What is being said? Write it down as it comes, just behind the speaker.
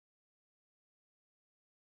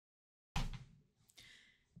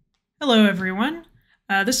Hello everyone.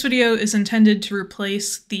 This video is intended to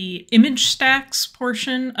replace the ImageStacks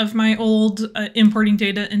portion of my old importing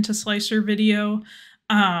data into Slicer video.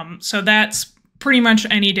 So that's pretty much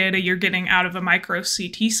any data you're getting out of a micro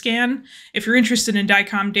CT scan. If you're interested in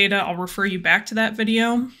DICOM data, I'll refer you back to that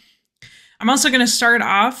video. I'm also going to start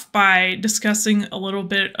off by discussing a little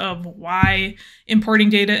bit of why importing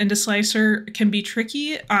data into Slicer can be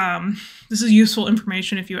tricky. This is useful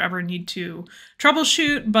information if you ever need to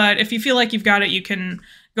troubleshoot, but if you feel like you've got it, you can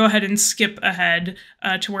go ahead and skip ahead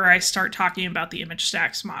to where I start talking about the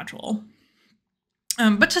ImageStacks module.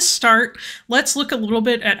 But to start, let's look a little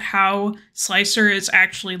bit at how Slicer is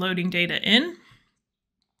actually loading data in.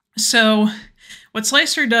 So what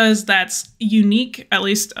Slicer does that's unique, at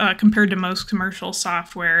least compared to most commercial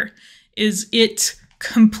software, is it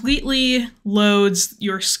completely loads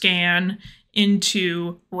your scan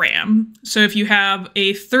into RAM. So if you have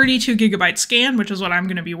a 32 gigabyte scan, which is what I'm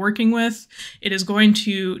going to be working with, it is going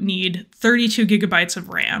to need 32 gigabytes of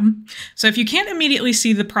RAM. So if you can't immediately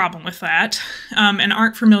see the problem with that and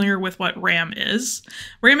aren't familiar with what RAM is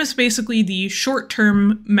basically the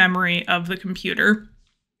short-term memory of the computer.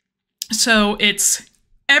 So it's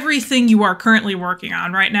everything you are currently working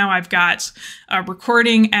on. Right now I've got a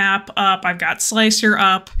recording app up, I've got Slicer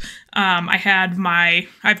up, I've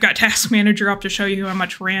got Task Manager up to show you how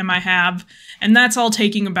much RAM I have, and that's all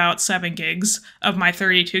taking about 7 gigs of my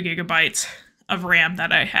 32 gigabytes of RAM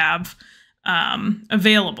that I have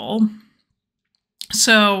available.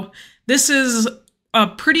 So this is a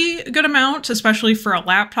pretty good amount, especially for a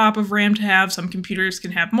laptop of RAM to have. Some computers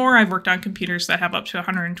can have more. I've worked on computers that have up to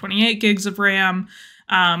 128 gigs of RAM.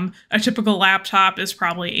 A typical laptop is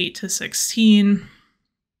probably 8 to 16.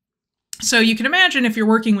 So you can imagine if you're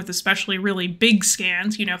working with especially really big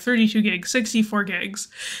scans, 32 gigs, 64 gigs,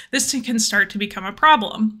 this can start to become a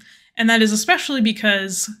problem. And that is especially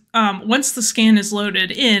because once the scan is loaded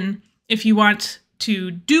in, if you want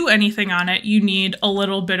to do anything on it, you need a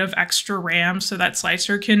little bit of extra RAM so that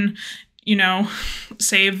Slicer can,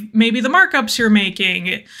 save maybe the markups you're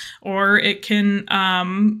making, or it can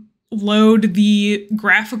load the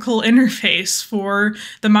graphical interface for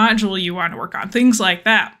the module you want to work on, things like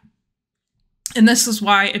that. And this is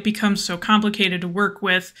why it becomes so complicated to work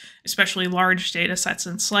with, especially large data sets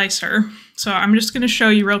in Slicer. So I'm just going to show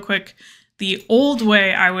you real quick the old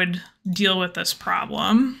way I would deal with this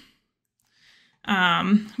problem.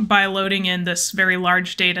 By loading in this very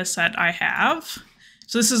large data set I have.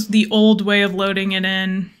 So this is the old way of loading it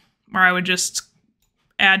in, where I would just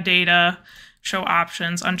add data, show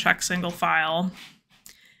options, uncheck single file.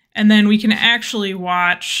 And then we can actually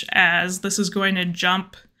watch as this is going to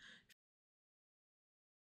jump.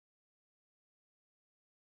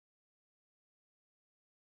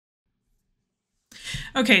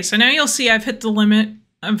 Okay, so now you'll see I've hit the limit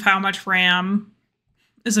of how much RAM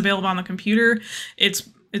is available on the computer. It's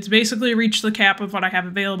basically reached the cap of what I have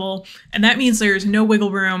available, and that means there's no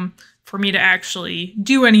wiggle room for me to actually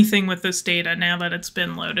do anything with this data now that it's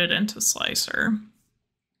been loaded into Slicer.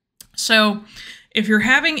 So if you're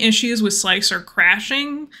having issues with Slicer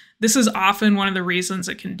crashing, this is often one of the reasons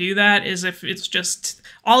it can do that, is if it's just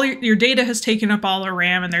all your data has taken up all the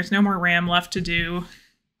RAM and there's no more RAM left to do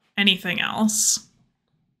anything else.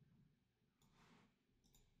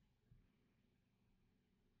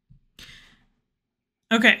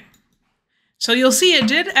 Okay, so you'll see it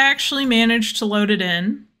did actually manage to load it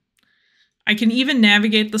in. I can even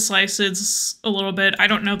navigate the slices a little bit. I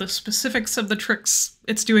don't know the specifics of the tricks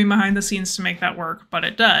it's doing behind the scenes to make that work, but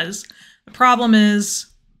it does. The problem is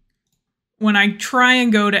when I try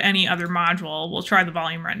and go to any other module, we'll try the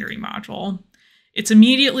volume rendering module, it's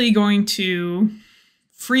immediately going to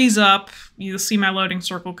freeze up. You'll see my loading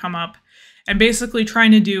circle come up, and basically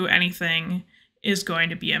trying to do anything is going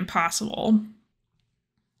to be impossible.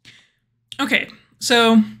 Okay,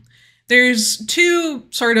 so there's two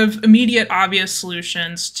sort of immediate obvious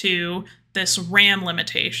solutions to this RAM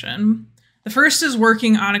limitation. The first is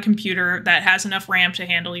working on a computer that has enough RAM to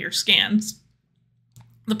handle your scans.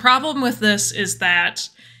 The problem with this is that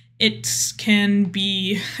it can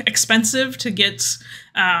be expensive to get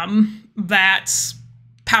that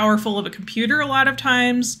powerful of a computer a lot of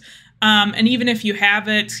times. And even if you have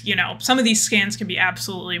it, some of these scans can be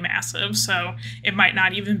absolutely massive, so it might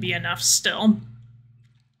not even be enough still.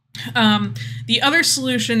 The other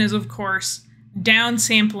solution is, of course,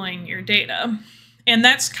 downsampling your data. And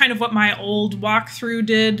that's kind of what my old walkthrough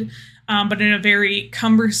did, but in a very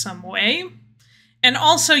cumbersome way. And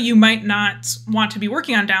also, you might not want to be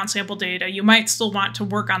working on downsampled data. You might still want to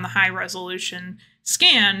work on the high-resolution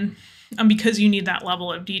scan because you need that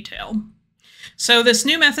level of detail. So this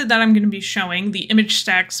new method that I'm going to be showing, the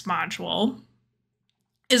ImageStacks module,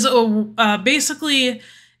 is basically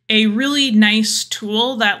a really nice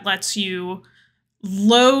tool that lets you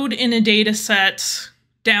load in a data set,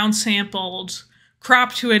 downsampled,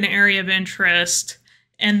 crop to an area of interest,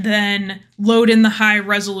 and then load in the high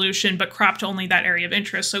resolution, but crop to only that area of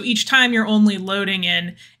interest. So each time you're only loading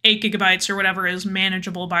in 8 GB or whatever is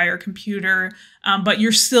manageable by your computer, but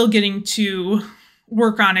you're still getting to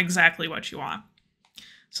work on exactly what you want.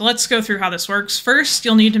 So let's go through how this works. First,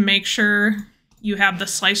 you'll need to make sure you have the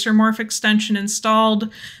Slicermorph extension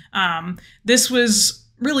installed. This was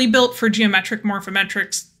really built for geometric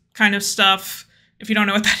morphometrics kind of stuff. If you don't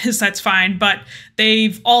know what that is, that's fine. But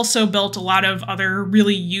they've also built a lot of other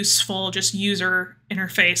really useful, just user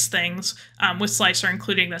interface things with Slicer,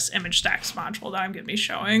 including this ImageStacks module that I'm going to be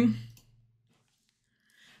showing.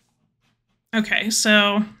 Okay,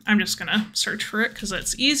 so I'm just going to search for it because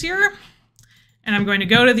it's easier. And I'm going to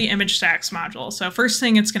go to the ImageStacks module. So first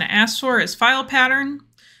thing it's going to ask for is file pattern.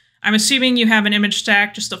 I'm assuming you have an image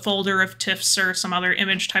stack, just a folder of TIFFs or some other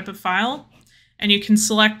image type of file. And you can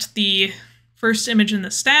select the first image in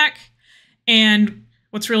the stack. And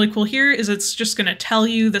what's really cool here is it's just going to tell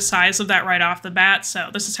you the size of that right off the bat. So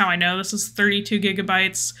this is how I know this is 32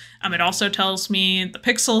 GB. It also tells me the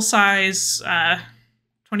pixel size,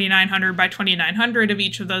 2900 by 2900 of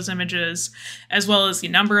each of those images, as well as the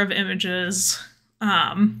number of images,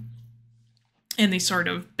 and the sort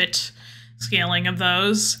of bit scaling of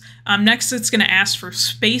those. Next, it's going to ask for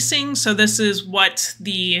spacing. So this is what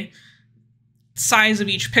the size of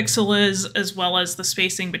each pixel is, as well as the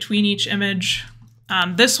spacing between each image.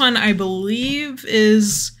 This one, I believe,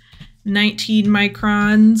 is 19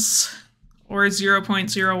 microns or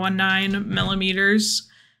 0.019 millimeters,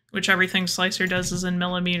 which everything Slicer does is in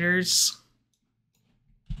millimeters.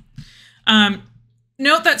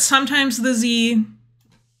 Note that sometimes the z-axis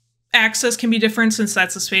can be different since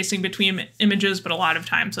that's the spacing between images, but a lot of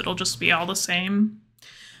times it'll just be all the same.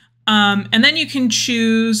 And then you can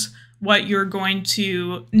choose what you're going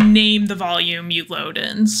to name the volume you load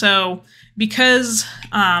in. So because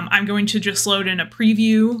I'm going to just load in a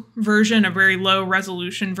preview version, a very low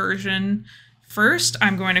resolution version first,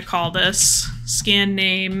 I'm going to call this scan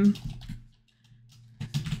name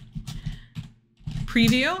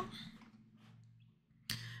preview.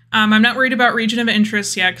 I'm not worried about region of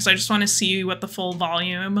interest yet because I just want to see what the full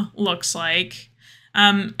volume looks like.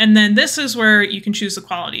 And then this is where you can choose the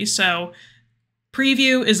quality. So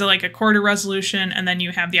preview is like a quarter resolution, and then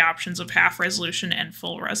you have the options of half resolution and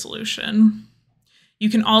full resolution. You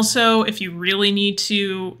can also, if you really need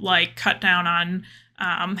to like cut down on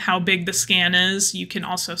how big the scan is, you can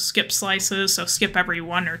also skip slices. So skip every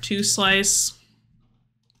 1 or 2 slice.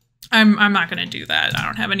 I'm not going to do that. I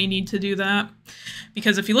don't have any need to do that.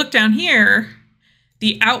 Because if you look down here,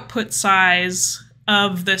 the output size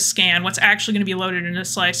of the scan, what's actually going to be loaded into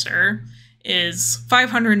Slicer, is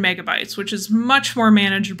 500 megabytes, which is much more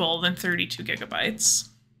manageable than 32 gigabytes.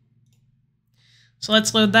 So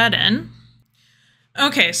let's load that in.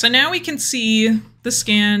 Okay, so now we can see the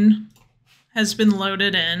scan has been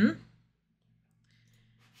loaded in.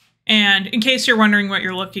 And in case you're wondering what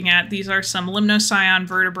you're looking at, these are some limnoscion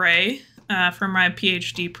vertebrae from my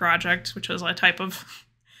PhD project, which was a type of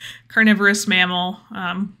carnivorous mammal.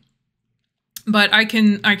 But I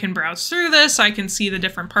can browse through this. I can see the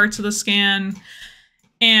different parts of the scan.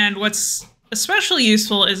 And what's especially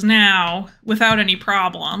useful is now, without any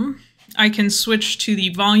problem, I can switch to the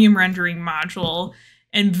volume rendering module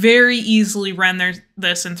and very easily render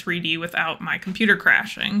this in 3D without my computer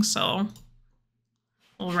crashing. So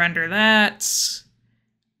we'll render that,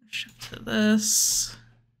 shift to this.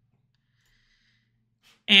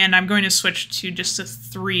 And I'm going to switch to just a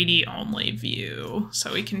 3D only view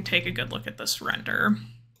so we can take a good look at this render.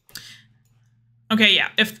 Okay, yeah,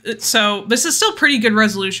 so this is still pretty good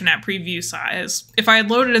resolution at preview size. If I had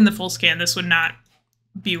loaded in the full scan, this would not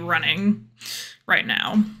be running right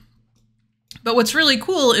now. But what's really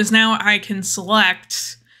cool is now I can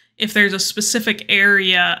select if there's a specific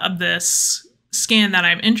area of this scan that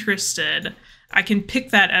I'm interested, I can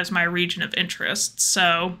pick that as my region of interest.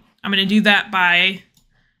 So I'm going to do that by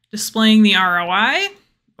displaying the ROI,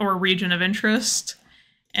 or region of interest,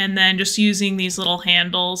 and then just using these little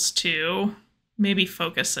handles to maybe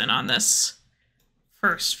focus in on this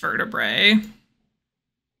first vertebrae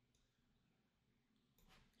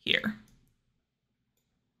here.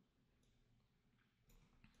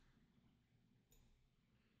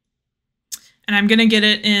 And I'm going to get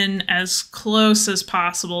it in as close as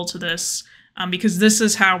possible to this because this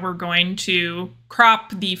is how we're going to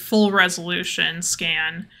crop the full resolution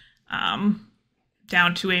scan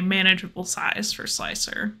down to a manageable size for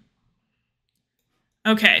Slicer.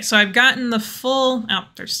 Okay, so I've gotten the full, oh,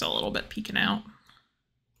 there's still a little bit peeking out.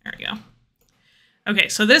 There we go. Okay,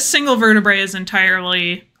 so this single vertebrae is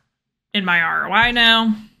entirely in my ROI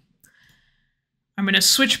now. I'm going to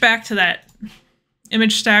switch back to that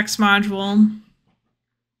ImageStacks module.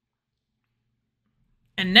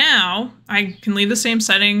 And now I can leave the same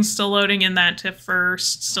settings, still loading in that TIFF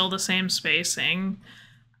first, still the same spacing,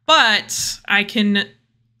 but I can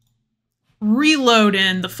reload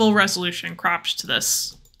in the full resolution cropped to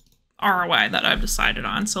this ROI that I've decided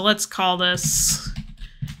on. So let's call this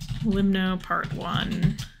Limno Part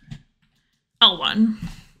 1 L1,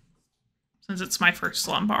 since it's my first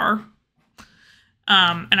lumbar.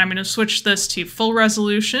 And I'm going to switch this to full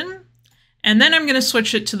resolution, and then I'm going to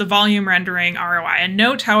switch it to the volume rendering ROI. And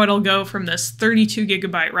note how it'll go from this 32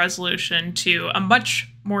 gigabyte resolution to a much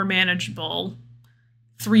more manageable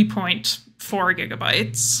 3.4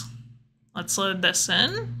 gigabytes. Let's load this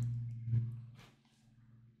in.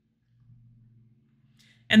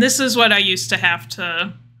 And this is what I used to have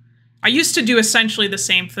to... I used to do essentially the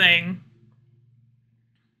same thing,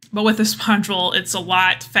 but with this module, it's a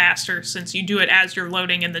lot faster since you do it as you're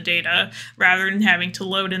loading in the data rather than having to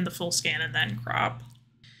load in the full scan and then crop.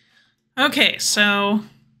 Okay, so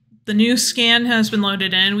the new scan has been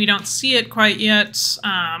loaded in. We don't see it quite yet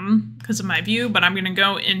because of my view, but I'm going to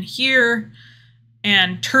go in here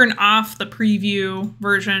and turn off the preview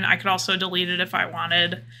version. I could also delete it if I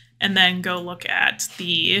wanted, and then go look at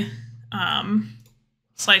the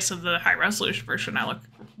slice of the high resolution version I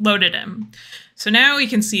loaded in. So now we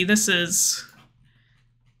can see this is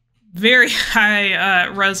very high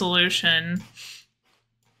resolution.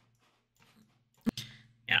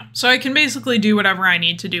 Yeah, so I can basically do whatever I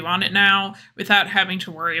need to do on it now without having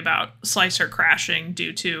to worry about Slicer crashing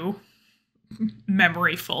due to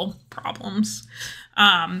memory full problems.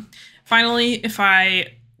 Finally, if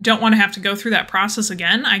I don't want to have to go through that process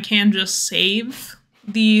again, I can just save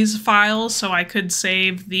these files. So I could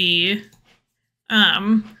save the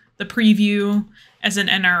preview as an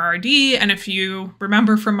NRRD, and if you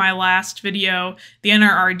remember from my last video, the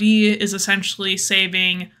NRRD is essentially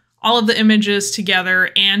saving all of the images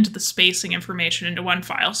together and the spacing information into one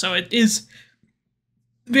file. So it is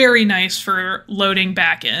very nice for loading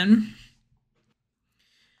back in.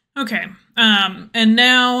 Okay, and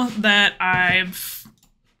now that I've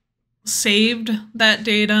saved that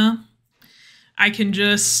data, I can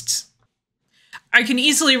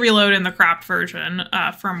easily reload in the cropped version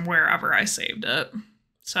from wherever I saved it.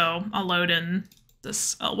 So I'll load in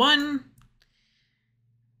this L1.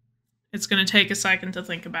 It's going to take a second to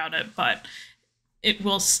think about it, but it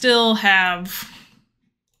will still have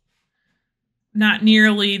not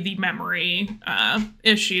nearly the memory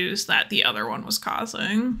issues that the other one was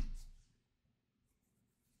causing.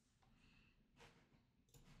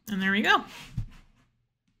 And there we go.